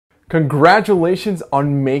Congratulations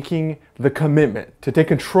on making the commitment to take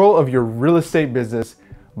control of your real estate business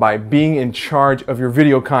by being in charge of your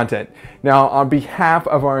video content. Now, on behalf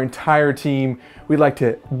of our entire team, we'd like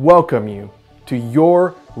to welcome you to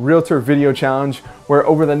your Realtor Video Challenge, where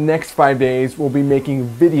over the next 5 days, we'll be making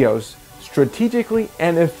videos strategically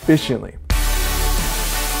and efficiently.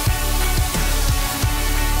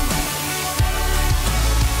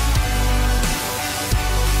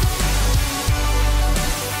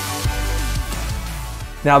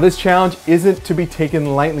 Now, this challenge isn't to be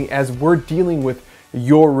taken lightly, as we're dealing with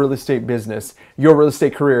your real estate business, your real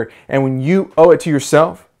estate career, and when you owe it to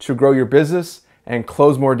yourself to grow your business and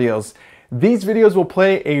close more deals. These videos will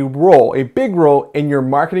play a big role in your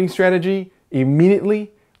marketing strategy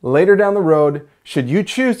immediately later down the road. Should you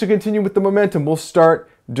choose to continue with the momentum, we'll start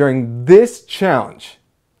during this challenge.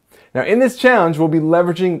 Now, in this challenge, we'll be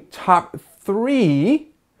leveraging top 3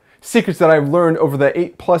 secrets that I've learned over the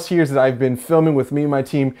 8+ years that I've been filming with me and my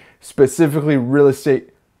team, specifically real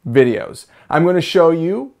estate videos. I'm going to show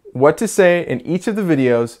you what to say in each of the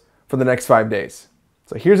videos for the next 5 days.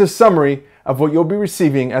 So here's a summary of what you'll be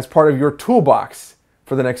receiving as part of your toolbox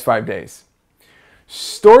for the next 5 days.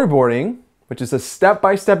 Storyboarding, which is a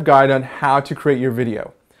step-by-step guide on how to create your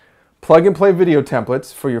video. Plug and play video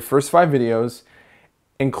templates for your first 5 videos,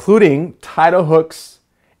 including title hooks,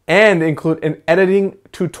 and include an editing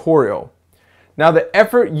tutorial. Now, the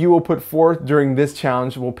effort you will put forth during this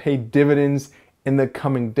challenge will pay dividends in the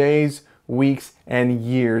coming days, weeks, and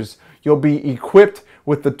years. You'll be equipped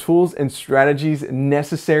with the tools and strategies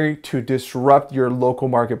necessary to disrupt your local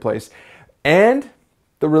marketplace and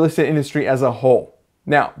the real estate industry as a whole.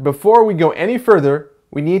 Now, before we go any further,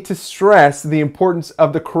 we need to stress the importance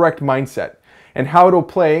of the correct mindset and how it'll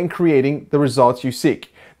play in creating the results you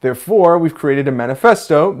seek. Therefore, we've created a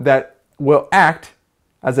manifesto that will act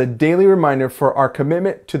as a daily reminder for our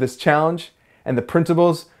commitment to this challenge and the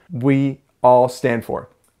principles we all stand for.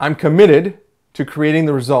 I'm committed to creating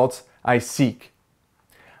the results I seek.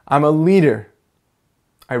 I'm a leader.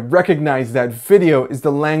 I recognize that video is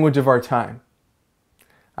the language of our time.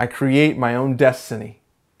 I create my own destiny.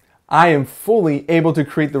 I am fully able to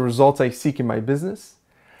create the results I seek in my business.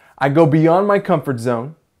 I go beyond my comfort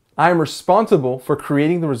zone. I am responsible for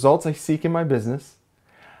creating the results I seek in my business.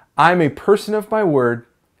 I'm a person of my word.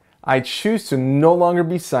 I choose to no longer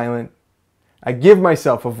be silent. I give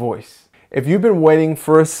myself a voice. If you've been waiting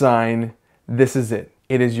for a sign, this is it.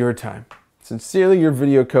 It is your time. Sincerely, your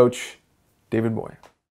video coach, David Boy.